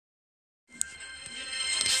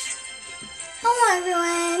Hello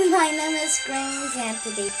everyone, my name is Grace and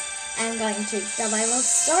today I'm going to read the Bible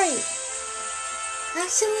story.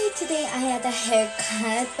 Actually, today I had a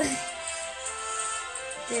haircut.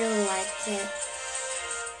 Do you like it?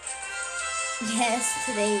 Yes,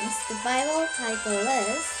 today's the Bible title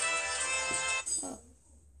is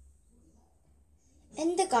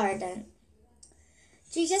In the Garden.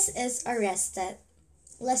 Jesus is arrested.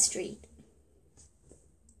 Let's read.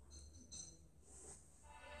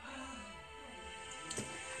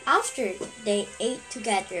 After they ate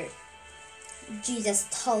together, Jesus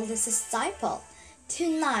told his disciple,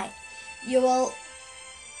 "Tonight you will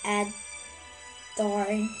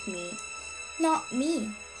adore me." "Not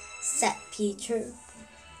me," said Peter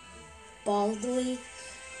boldly.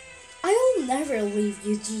 "I will never leave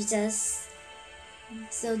you, Jesus."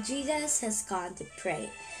 So Jesus has gone to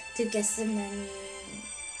pray to Gethsemane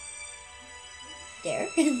there.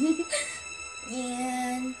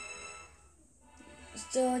 And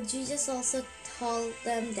so Jesus also told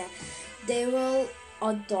them that they will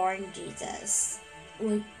adorn Jesus.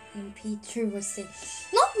 And Peter was saying,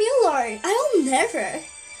 "Not me, Lord. I will never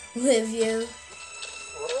leave you.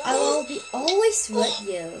 I will be always with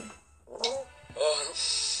you."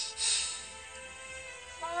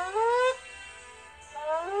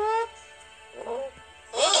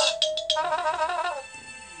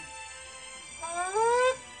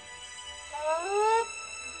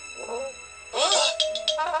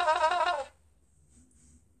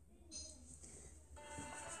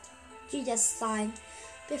 Jesus signed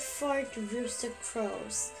before the rooster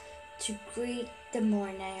crows to greet the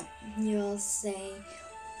morning. "You will say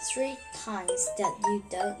 3 times that you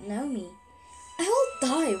don't know me. I will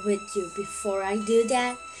die with you before I do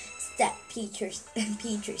that," Peter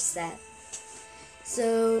said.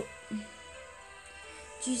 So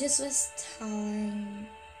Jesus was telling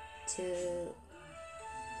to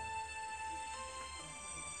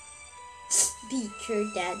Peter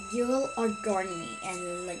that you will adorn me and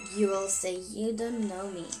you will say you don't know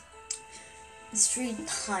me 3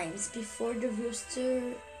 times before the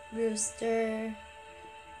rooster.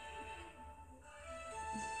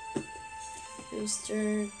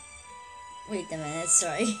 Wait a minute,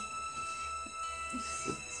 sorry.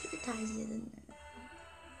 3 times you don't know.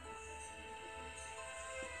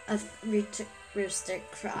 A rooster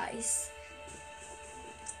cries.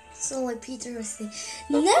 So Peter was saying,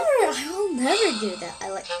 "Never, I will never do that.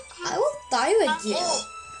 I will die with you.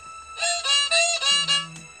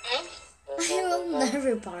 I will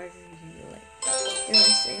never bother you." They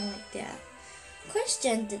were saying like that.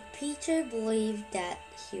 Question: did Peter believe that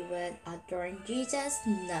he would adorn Jesus?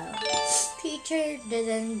 No, Peter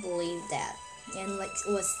didn't believe that, and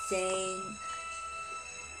was saying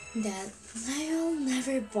that I will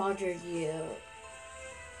never bother you.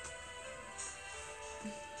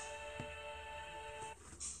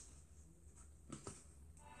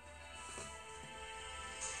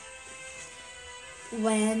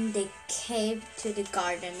 When they came to the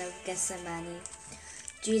Garden of Gethsemane,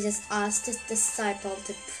 Jesus asked his disciple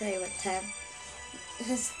to pray with him.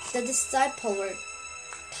 The disciples were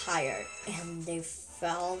tired and they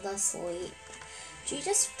fell asleep.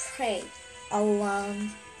 Jesus prayed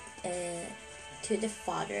alone to the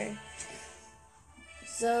Father.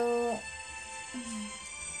 So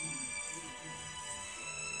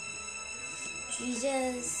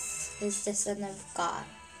Jesus is the Son of God.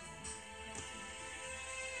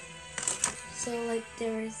 So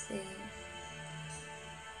they were saying,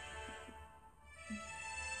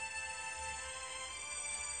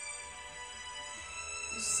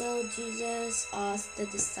 so Jesus asked the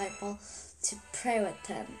disciple to pray with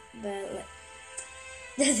him, but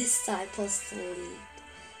the disciples sleep.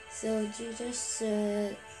 So Jesus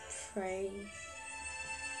should pray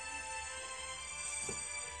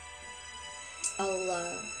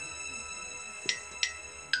alone.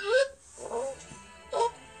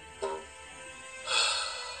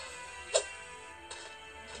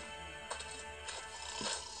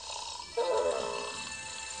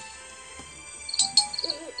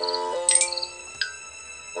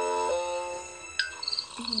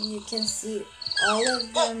 You can see all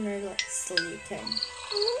of them are sleeping,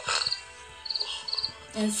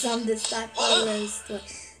 and some disciples are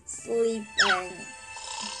sleeping on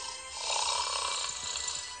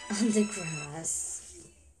the grass.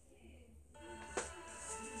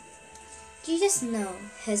 Jesus knew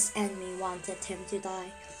his enemy wanted him to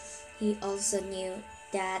die. He also knew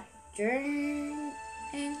that journey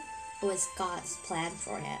was God's plan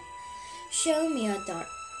for him. "Show me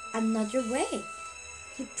another way,"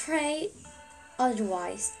 he prayed.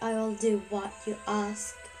 "Otherwise, I will do what you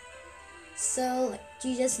ask." So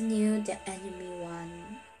Jesus knew the enemy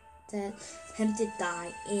wanted wanted him to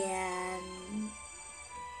die, and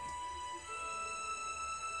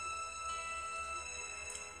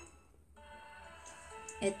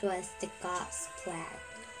it was the God's plan.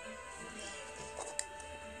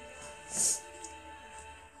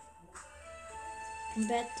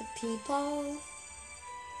 But the people,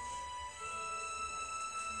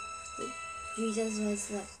 Jesus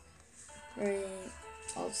was very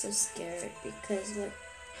also scared because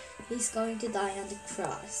he's going to die on the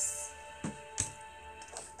cross.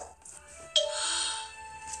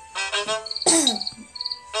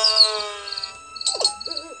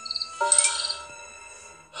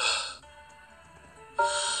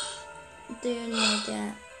 Do you know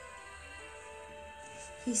that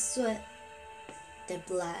he sweat the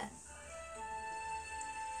blood?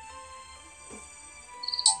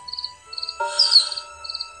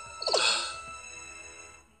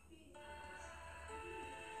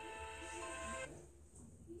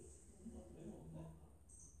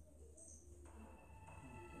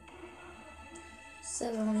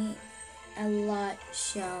 Suddenly, a light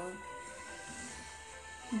shone.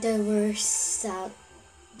 They were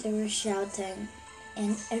shouting,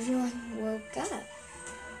 and everyone woke up.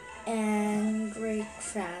 And great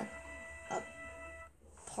crowd of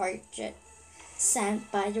portrait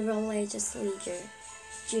sent by the religious leader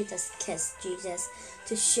Judas kissed Jesus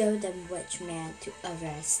to show them which man to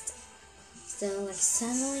arrest. So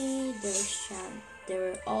suddenly they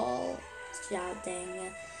were all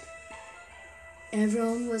shouting.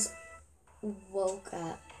 Everyone was woke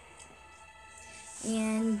up,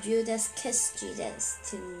 and Judas kissed Jesus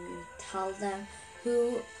to tell them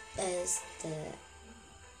who is the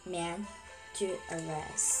man to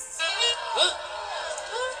arrest.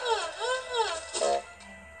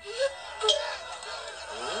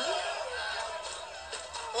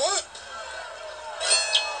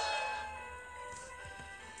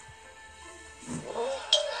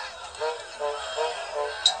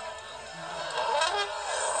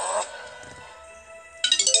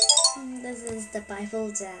 This is the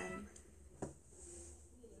Bible Jam.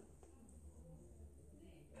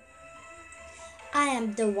 I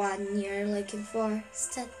am the one you're looking for,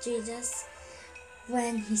 said Jesus.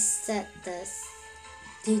 When he said this,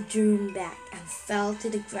 they drew him back and fell to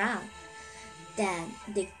the ground. Then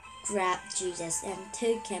they grabbed Jesus and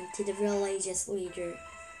took him to the religious leader.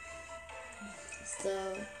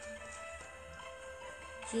 So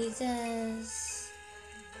Jesus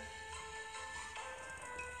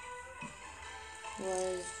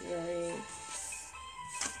was very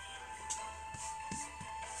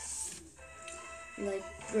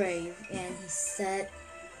brave, and he said,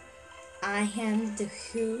 I am the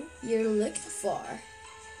who you're looking for.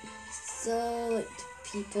 So the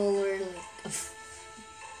people were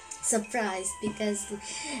surprised because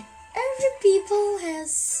every people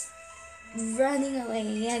has running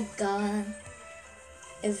away and gone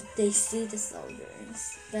if they see the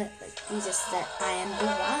soldiers. But Jesus said, I am the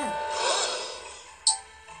one.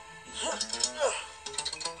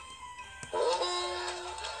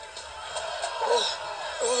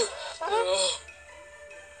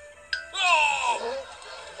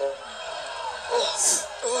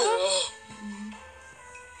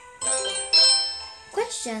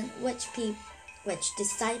 Question: which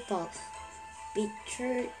disciple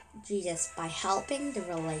betrayed Jesus by helping the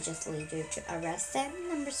religious leader to arrest him?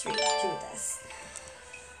 Number 3, Judas.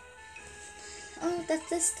 Oh,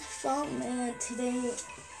 that is the fulfillment. Today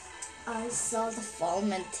I saw the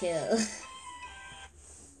fulfillment too.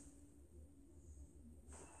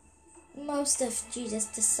 Most of Jesus'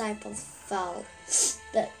 disciples fell,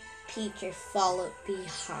 but Peter followed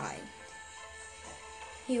behind.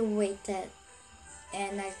 He waited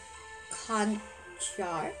in a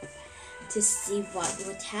courtyard to see what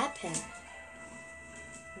would happen.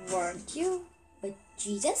 Weren't you with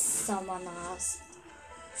Jesus? Someone asked.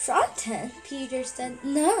 Frightened, Peter said,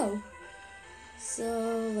 no.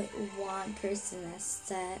 So one person has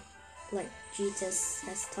said, Jesus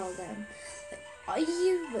has told them, are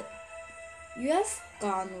you have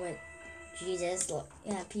gone with Jesus?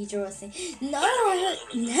 Peter was saying, no, I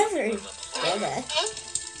never did it.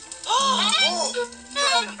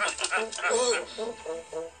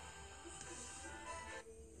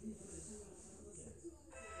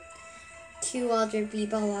 Two other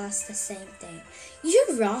people asked the same thing.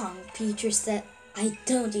 You're wrong, Peter said. I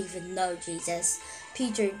don't even know Jesus.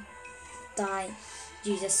 Peter denied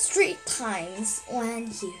Jesus 3 times. When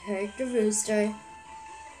he heard the rooster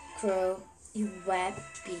crow, he wept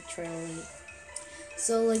bitterly.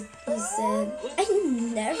 So he said,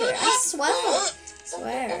 I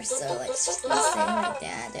swear. So he's saying like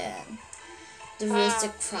that, and the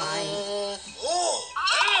rooster cried.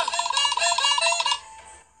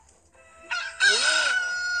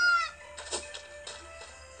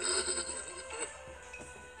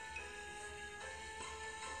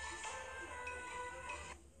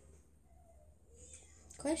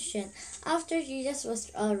 Question. After Jesus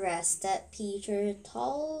was arrested, Peter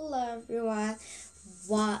told everyone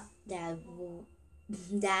what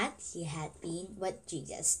that he had been with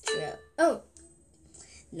Jesus through. Oh,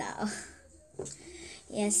 no.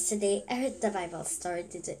 Yes, today I read the Bible story.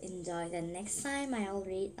 Did you enjoy? The next time I'll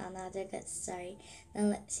read another good story.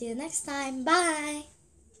 Then let's see you next time. Bye!